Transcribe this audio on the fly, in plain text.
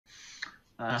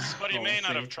But he may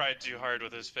not have tried too hard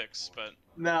with his fix, but...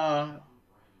 No.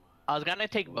 I was gonna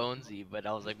take Bonesy, but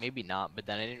I was like, maybe not, but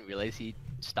then I didn't realize he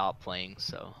stopped playing,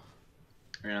 so...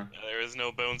 Yeah. There is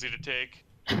no Bonesy to take.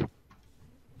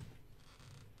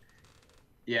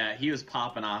 Yeah, he was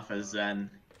popping off as Zen.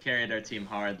 Carried our team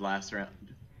hard last round.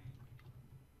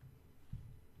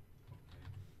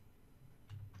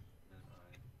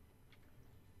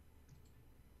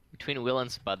 Between Will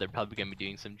and Spud, they're probably gonna be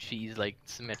doing some cheese, like,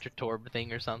 symmetric torb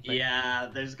thing or something. Yeah,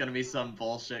 there's gonna be some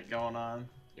bullshit going on.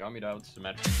 You want me to out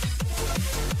symmetric?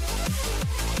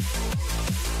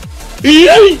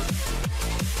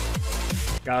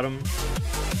 Got him.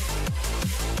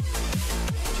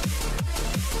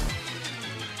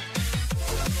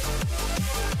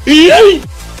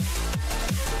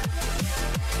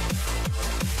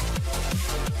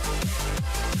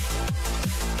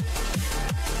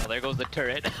 Oh, there goes the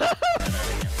turret.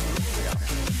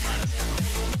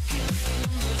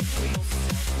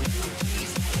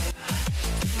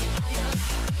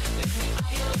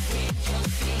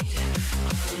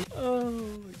 Oh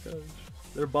my gosh.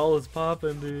 Their ball is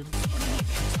popping, dude.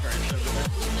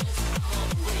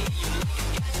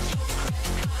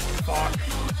 Fuck.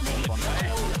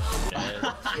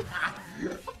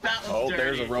 Oh,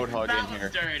 there's a road hog in here.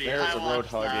 Dirty. There's a road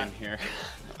hog in here.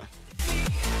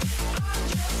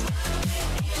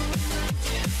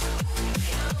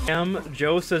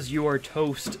 Joe says you are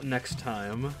toast next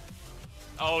time.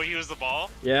 Oh, he was the ball?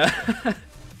 Yeah.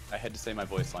 I had to say my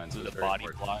voice lines. The body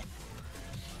block.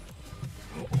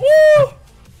 Woo!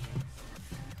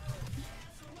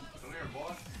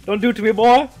 Don't do it to me,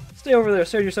 boy! Stay over there,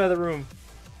 stay on your side of the room.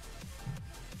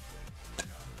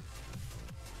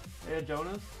 Hey,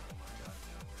 Jonas?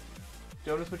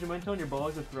 Jonas, would you mind telling your ball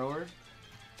he's a thrower?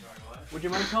 Would you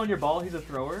mind telling your ball he's a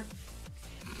thrower?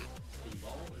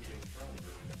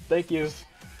 Thank you.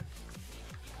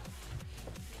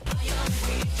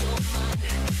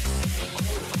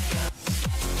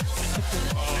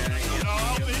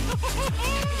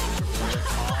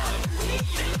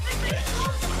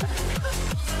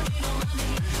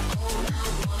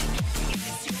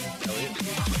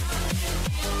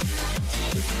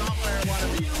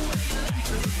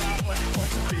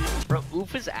 Bro,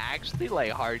 Oof is actually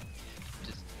like hard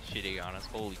just shitting on us.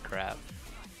 Holy crap.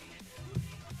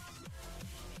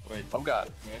 Wait, oh god.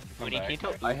 When he can't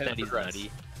tell I Oof had that he's progress. nutty.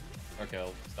 Okay,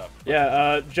 I'll stop.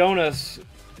 Yeah, Jonas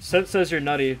says you're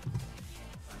nutty.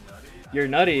 You're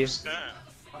nutty. I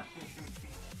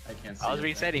can't see. I was it.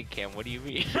 resetting Cam, what do you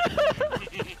mean?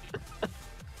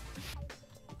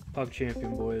 Pug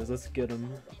champion boys, let's get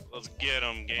him. Let's get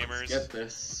him, gamers. Let's get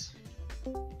this.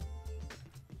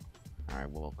 Alright,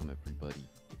 welcome everybody.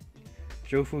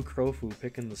 Jofu Krofu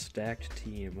picking the stacked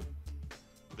team.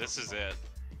 This is it.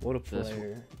 What a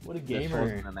player. What a This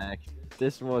gamer.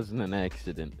 wasn't an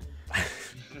accident.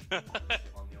 You've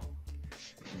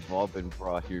all been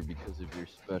brought here because of your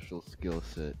special skill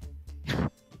set.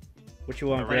 What you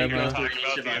want, Are you Grandma? gonna talk about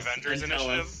Each the of us Avengers and tell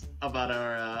Initiative? us about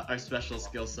our special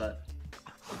skill set.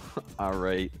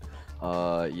 Alright.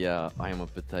 Yeah, I am a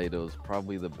potatoes,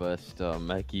 probably the best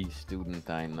mechie student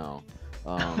I know.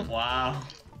 Wow.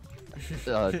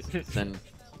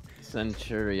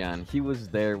 Centurion, he was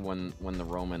there when the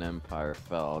Roman Empire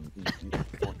fell.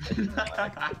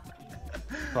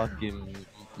 Fucking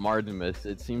Martimus,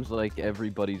 it seems like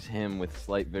everybody's him with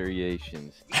slight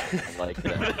variations. I like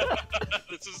that.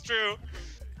 This is true.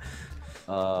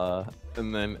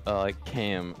 And then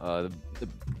Cam, the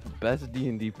best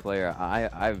D&D player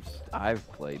I've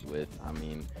played with. I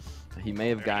mean, he may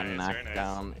have gotten knocked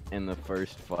down in the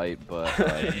first fight, but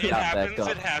he got back up.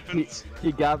 It happens.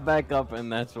 He got back up,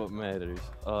 and that's what matters.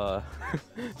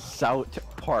 South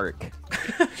Park.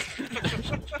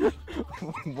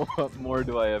 What more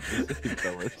do I have to say,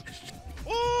 fellas?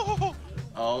 Oh.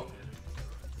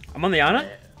 I'm on the Ana?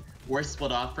 Okay. We're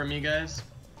split off from you guys.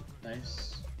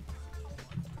 Nice.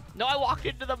 No, I walked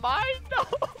into the mine! No!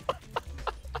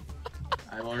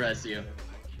 I will res you.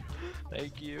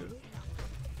 Thank you.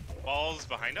 Balls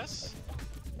behind us?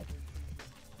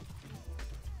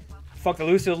 Fuck, the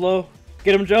Lucio's low.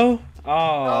 Get him, Joe. Oh.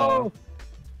 Oh!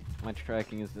 My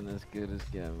tracking isn't as good as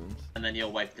Gavin's. And then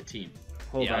you'll wipe the team.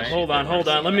 Hold Yeah, on, I hold should on, hold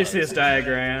on. Let me see this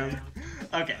diagram.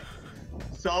 Okay.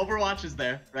 So Overwatch is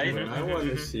there, right? I want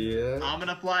to see it. I'm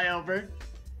gonna fly over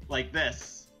like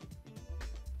this.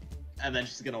 And then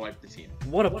she's gonna wipe the team.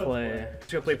 What a play.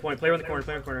 She's gonna play point. Play around the corner,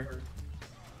 play around the corner.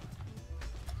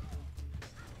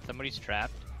 Somebody's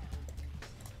trapped.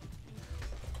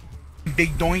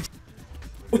 Big doink.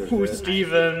 Ooh,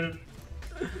 Steven.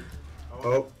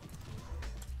 Oh,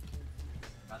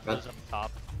 Goes up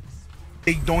top.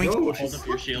 Big doink. No, Hold up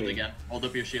your shield again. Hold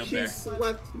up your shield She there.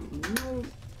 swept me. No.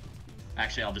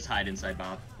 Actually, I'll just hide inside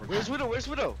Bob. Where's Widow? Where's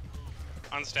Widow?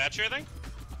 On statue, I think?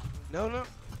 No, no.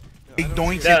 Big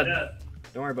doink. Dead.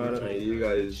 Don't worry about Okay, it. you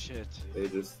guys. Shit. They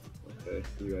just. Okay,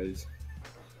 you guys.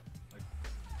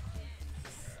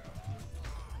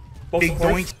 Big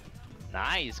doink.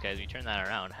 Nice, guys. We turned that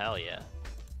around. Hell yeah.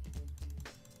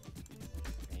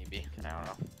 Maybe. I don't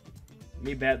know.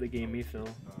 Me bat the game, me Phil.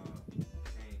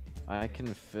 I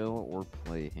can fill or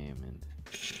play Hammond.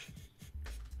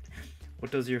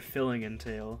 What does your filling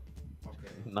entail?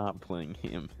 Not playing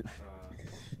Hammond.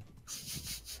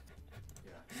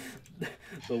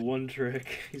 The one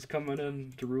trick. He's coming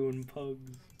in to ruin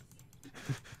pugs.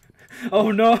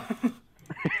 Oh no!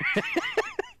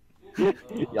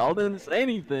 Y'all didn't say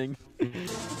anything.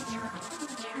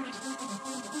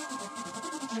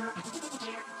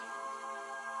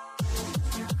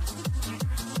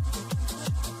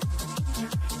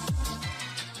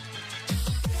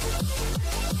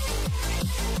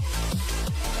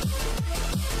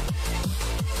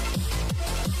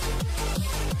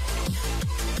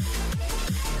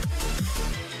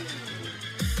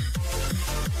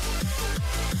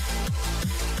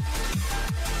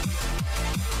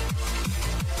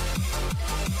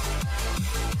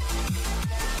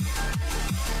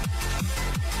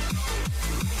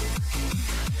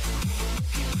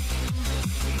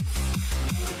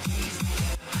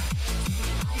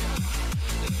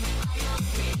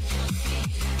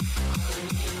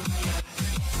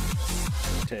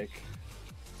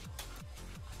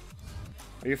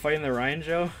 Are you fighting the Ryan,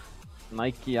 Joe?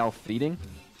 Nike out feeding?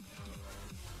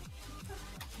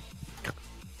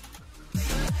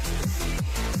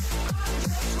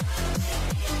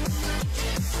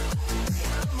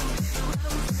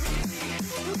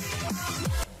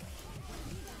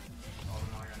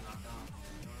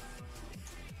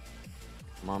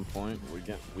 I'm on point.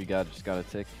 Just got a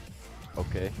tick.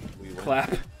 Okay. We win.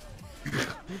 Clap.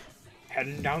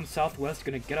 Heading down southwest,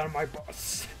 gonna get on my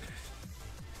bus.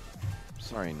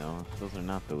 Sorry, no. Those are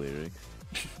not the lyrics.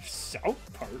 South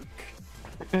Park.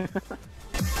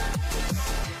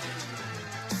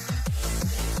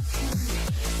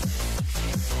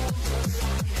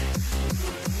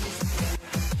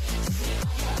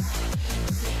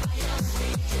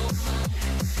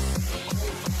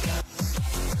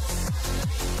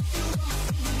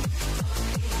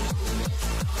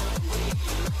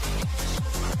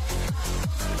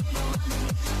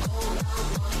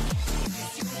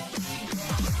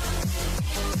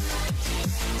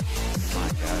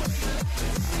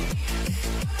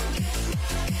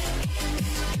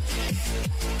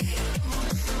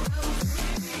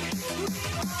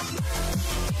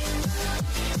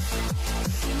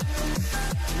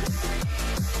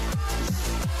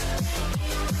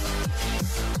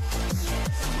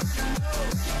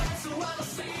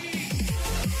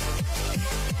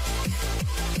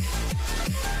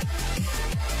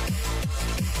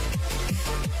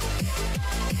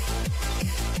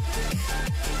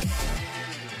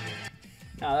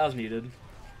 Ah, that was muted.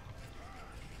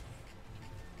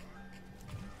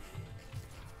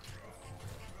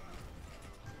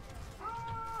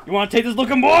 You want to take this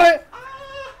looking boy?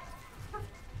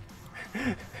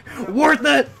 Worth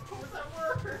it!